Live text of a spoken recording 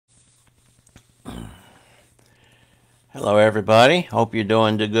Hello, everybody. Hope you're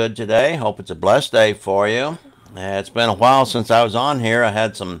doing good today. Hope it's a blessed day for you. It's been a while since I was on here. I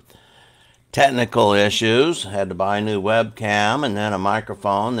had some technical issues. Had to buy a new webcam and then a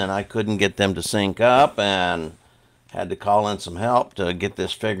microphone. Then I couldn't get them to sync up and had to call in some help to get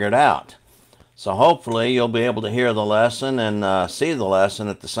this figured out. So hopefully you'll be able to hear the lesson and see the lesson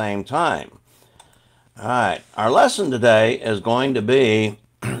at the same time. All right. Our lesson today is going to be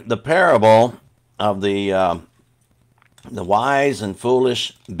the parable of the wise and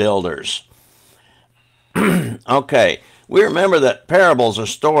foolish builders. Okay, we remember that parables are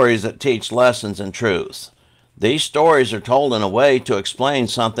stories that teach lessons and truths. These stories are told in a way to explain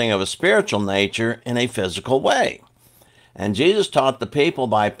something of a spiritual nature in a physical way. And Jesus taught the people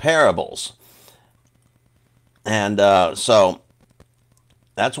by parables. And so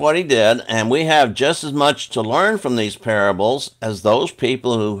that's what he did. And we have just as much to learn from these parables as those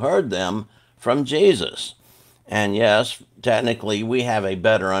people who heard them from Jesus. And yes, technically, we have a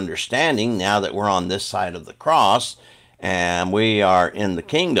better understanding now that we're on this side of the cross and we are in the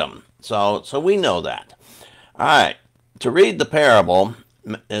kingdom. So we know that. All right, to read the parable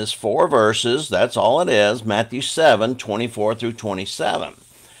is 4 verses. That's all it is. Matthew 7:24 through 27. It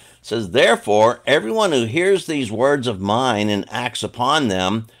says, "Therefore, everyone who hears these words of mine and acts upon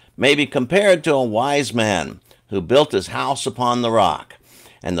them may be compared to a wise man who built his house upon the rock.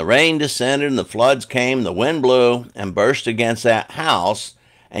 And the rain descended, and the floods came, the wind blew, and burst against that house,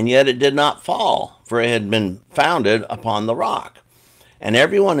 and yet it did not fall, for it had been founded upon the rock. And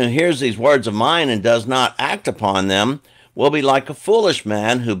everyone who hears these words of mine and does not act upon them will be like a foolish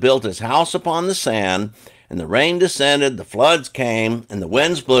man who built his house upon the sand, and the rain descended, the floods came, and the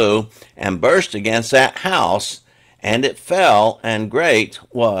winds blew, and burst against that house, and it fell, and great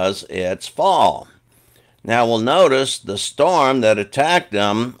was its fall." Now we'll notice the storm that attacked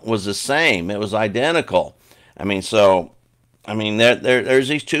them was the same. It was identical. There's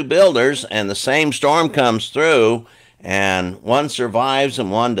these two builders, and the same storm comes through, and one survives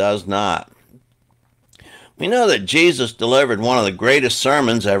and one does not. We know that Jesus delivered one of the greatest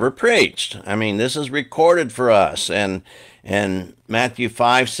sermons ever preached. This is recorded for us in Matthew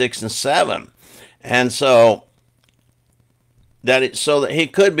 5, 6, and 7. And so that he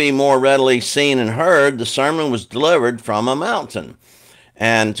could be more readily seen and heard, the sermon was delivered from a mountain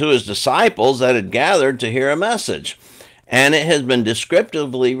and to his disciples that had gathered to hear a message. And it has been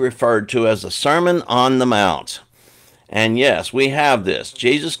descriptively referred to as the Sermon on the Mount. And yes, we have this.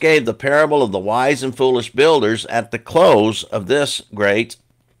 Jesus gave the parable of the wise and foolish builders at the close of this great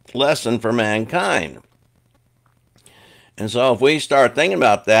lesson for mankind. And so if we start thinking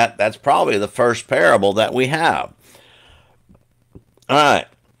about that, that's probably the first parable that we have. All right.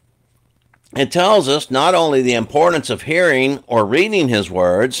 It tells us not only the importance of hearing or reading his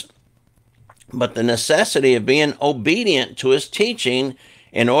words, but the necessity of being obedient to his teaching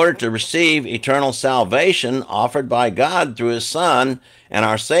in order to receive eternal salvation offered by God through his Son and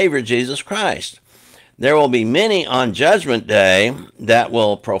our Savior Jesus Christ. There will be many on Judgment Day that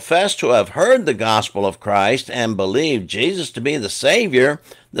will profess to have heard the gospel of Christ and believe Jesus to be the Savior,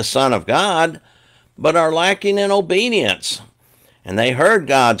 the Son of God, but are lacking in obedience. And they heard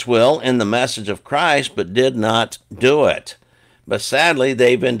God's will in the message of Christ, but did not do it. But sadly,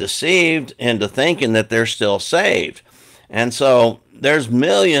 they've been deceived into thinking that they're still saved. And so there's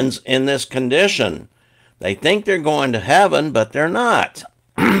millions in this condition. They think they're going to heaven, but they're not.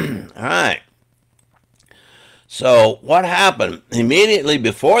 All right. So what happened? Immediately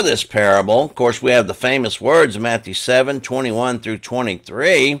before this parable, of course, we have the famous words of Matthew 7:21 through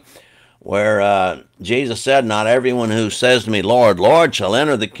 23, where Jesus said, "Not everyone who says to me, 'Lord, Lord,' shall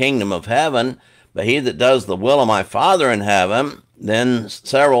enter the kingdom of heaven, but he that does the will of my Father in heaven." Then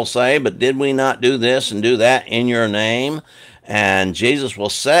several say, "But did we not do this and do that in your name?" And Jesus will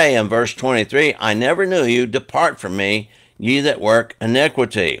say in verse 23, "I never knew you. Depart from me, ye that work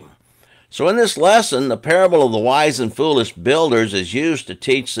iniquity." So in this lesson, the parable of the wise and foolish builders is used to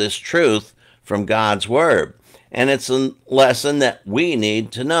teach this truth from God's word. And it's a lesson that we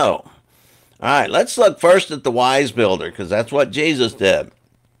need to know. All right, let's look first at the wise builder, because that's what Jesus did.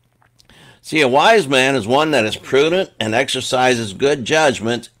 See, a wise man is one that is prudent and exercises good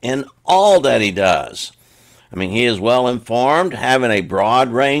judgment in all that he does. He is well informed, having a broad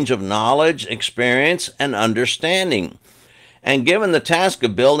range of knowledge, experience, and understanding. And given the task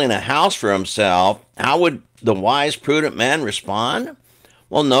of building a house for himself, how would the wise, prudent man respond?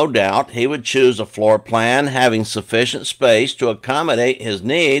 Well, no doubt he would choose a floor plan having sufficient space to accommodate his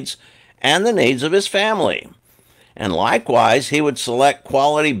needs and the needs of his family. And likewise, he would select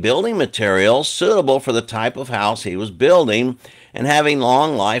quality building materials suitable for the type of house he was building and having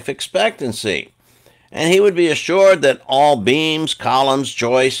long life expectancy. And he would be assured that all beams, columns,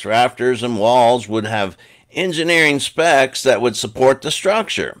 joists, rafters, and walls would have engineering specs that would support the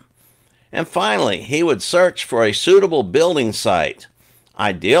structure. And finally, he would search for a suitable building site.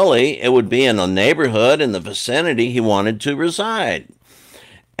 Ideally, it would be in a neighborhood in the vicinity he wanted to reside.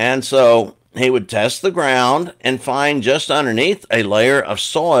 And so he would test the ground and find just underneath a layer of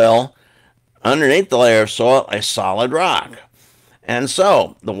soil, a solid rock. And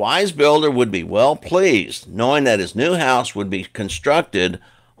so the wise builder would be well pleased, knowing that his new house would be constructed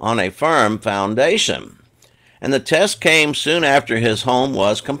on a firm foundation. And the test came soon after his home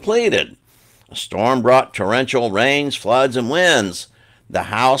was completed. A storm brought torrential rains, floods, and winds. The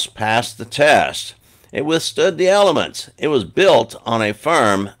house passed the test. It withstood the elements. It was built on a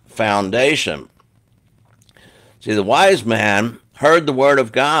firm foundation. See, the wise man heard the word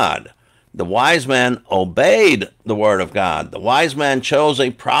of God. The wise man obeyed the word of God. The wise man chose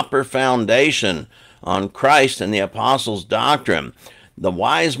a proper foundation on Christ and the apostles' doctrine. The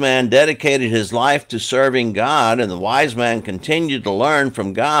wise man dedicated his life to serving God, and the wise man continued to learn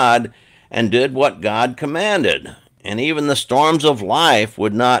from God and did what God commanded. And even the storms of life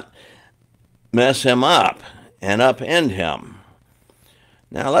would not mess him up and upend him.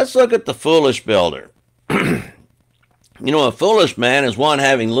 Now let's look at the foolish builder. A foolish man is one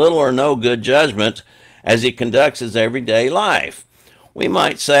having little or no good judgment as he conducts his everyday life. We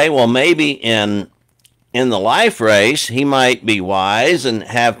might say, well, maybe in the life race, he might be wise and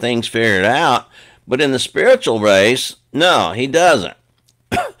have things figured out, but in the spiritual race, no, he doesn't.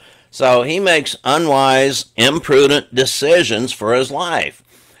 So he makes unwise, imprudent decisions for his life.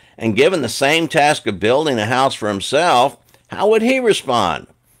 And given the same task of building a house for himself, how would he respond?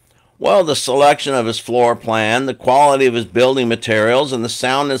 Well, the selection of his floor plan, the quality of his building materials, and the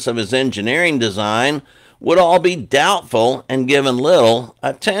soundness of his engineering design would all be doubtful and given little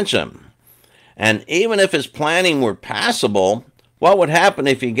attention. And even if his planning were passable, what would happen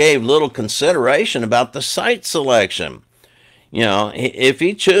if he gave little consideration about the site selection? If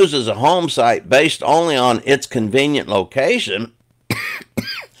he chooses a home site based only on its convenient location,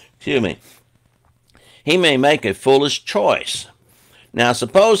 excuse me, he may make a foolish choice. Now,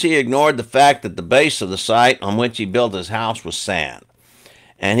 suppose he ignored the fact that the base of the site on which he built his house was sand,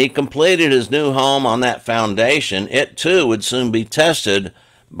 and he completed his new home on that foundation. It too would soon be tested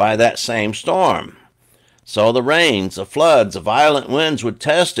by that same storm. So the rains, the floods, the violent winds would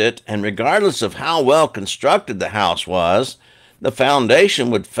test it, and regardless of how well constructed the house was, the foundation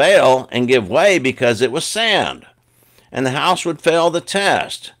would fail and give way because it was sand, and the house would fail the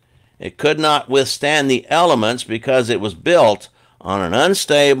test. It could not withstand the elements because it was built on an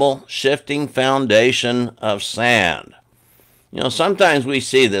unstable, shifting foundation of sand. Sometimes we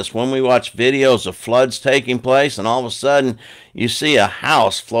see this when we watch videos of floods taking place, and all of a sudden you see a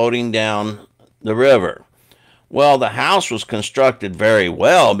house floating down the river. Well, the house was constructed very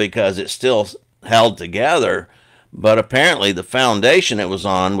well because it still held together, but apparently the foundation it was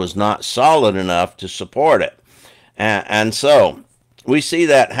on was not solid enough to support it. And so we see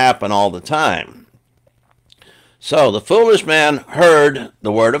that happen all the time. So the foolish man heard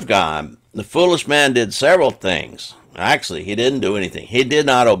the word of God. The foolish man did several things. Actually, he didn't do anything. He did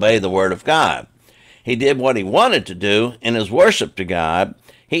not obey the word of God. He did what he wanted to do in his worship to God.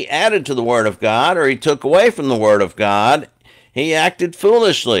 He added to the word of God, or he took away from the word of God. He acted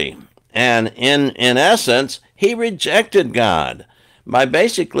foolishly. And in essence, he rejected God by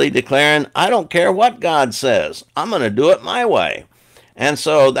basically declaring, I don't care what God says. I'm going to do it my way. And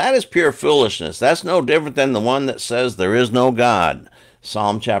so that is pure foolishness. That's no different than the one that says there is no God,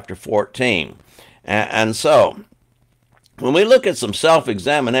 Psalm chapter 14. And so when we look at some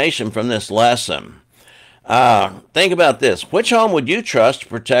self-examination from this lesson, think about this. Which home would you trust to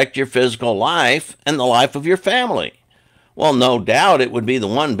protect your physical life and the life of your family? Well, no doubt it would be the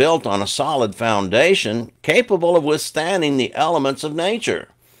one built on a solid foundation, capable of withstanding the elements of nature.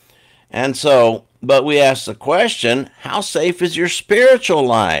 And so, but we ask the question, how safe is your spiritual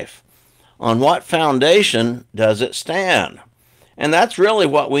life? On what foundation does it stand? And that's really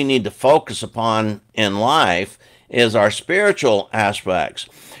what we need to focus upon in life, is our spiritual aspects.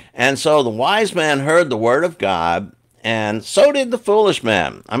 And so the wise man heard the word of God, and so did the foolish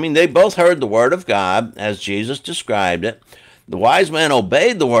man. I mean, they both heard the word of God as Jesus described it. The wise man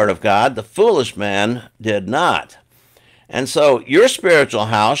obeyed the word of God. The foolish man did not. And so your spiritual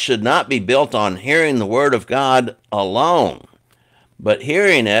house should not be built on hearing the word of God alone, but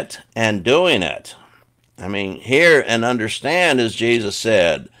hearing it and doing it. I mean, hear and understand, as Jesus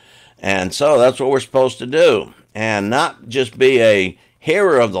said. And so that's what we're supposed to do. And not just be a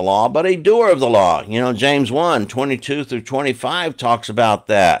hearer of the law, but a doer of the law. James 1, 22 through 25 talks about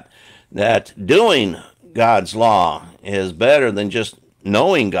that. that doing God's law is better than just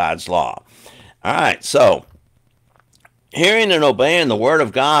knowing God's law. All right, so hearing and obeying the Word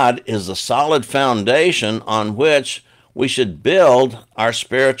of God is a solid foundation on which we should build our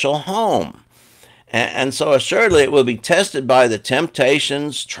spiritual home. And so assuredly it will be tested by the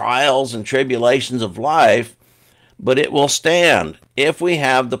temptations, trials, and tribulations of life, but it will stand if we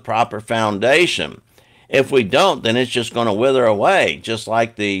have the proper foundation. If we don't, then it's just going to wither away, just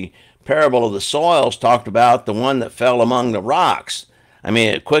like the parable of the soils talked about the one that fell among the rocks. I mean,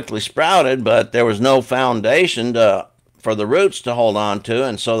 it quickly sprouted, but there was no foundation for the roots to hold on to,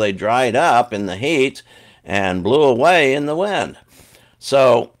 and so they dried up in the heat and blew away in the wind.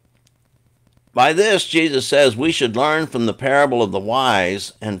 So by this, Jesus says we should learn from the parable of the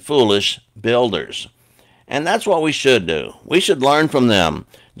wise and foolish builders. And that's what we should do. We should learn from them,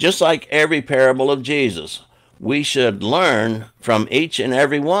 just like every parable of Jesus. We should learn from each and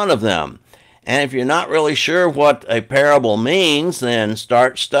every one of them. And if you're not really sure what a parable means, then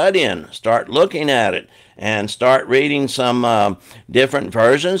start studying, start looking at it, and start reading some different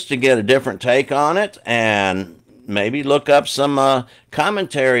versions to get a different take on it, and maybe look up some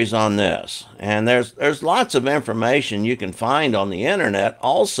commentaries on this. And there's lots of information you can find on the internet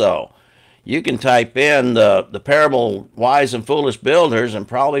also. You can type in the parable wise and foolish builders and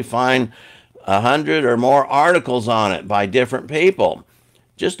probably find 100 or more articles on it by different people.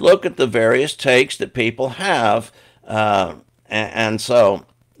 Just look at the various takes that people have, and so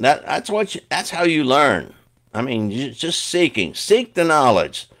that's how you learn. I mean, just seek the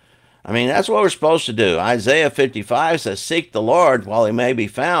knowledge. I mean, that's what we're supposed to do. Isaiah 55 says, "Seek the Lord while he may be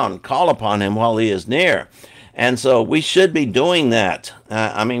found, call upon him while he is near." And so we should be doing that.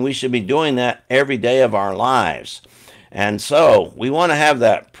 We should be doing that every day of our lives. And so we want to have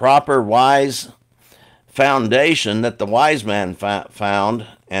that proper wise foundation that the wise man found,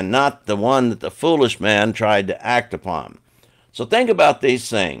 and not the one that the foolish man tried to act upon. So think about these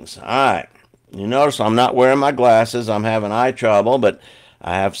things. All right. You notice I'm not wearing my glasses. I'm having eye trouble, but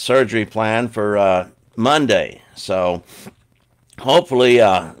I have surgery planned for Monday. So hopefully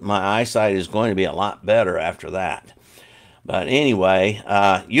my eyesight is going to be a lot better after that. But anyway,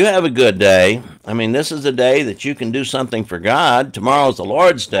 you have a good day. I mean, this is a day that you can do something for God. Tomorrow's the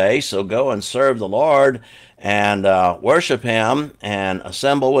Lord's Day, so go and serve the Lord and worship him and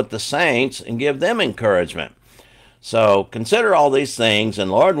assemble with the saints and give them encouragement. So consider all these things,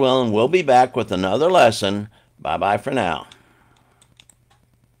 and Lord willing, we'll be back with another lesson. Bye-bye for now.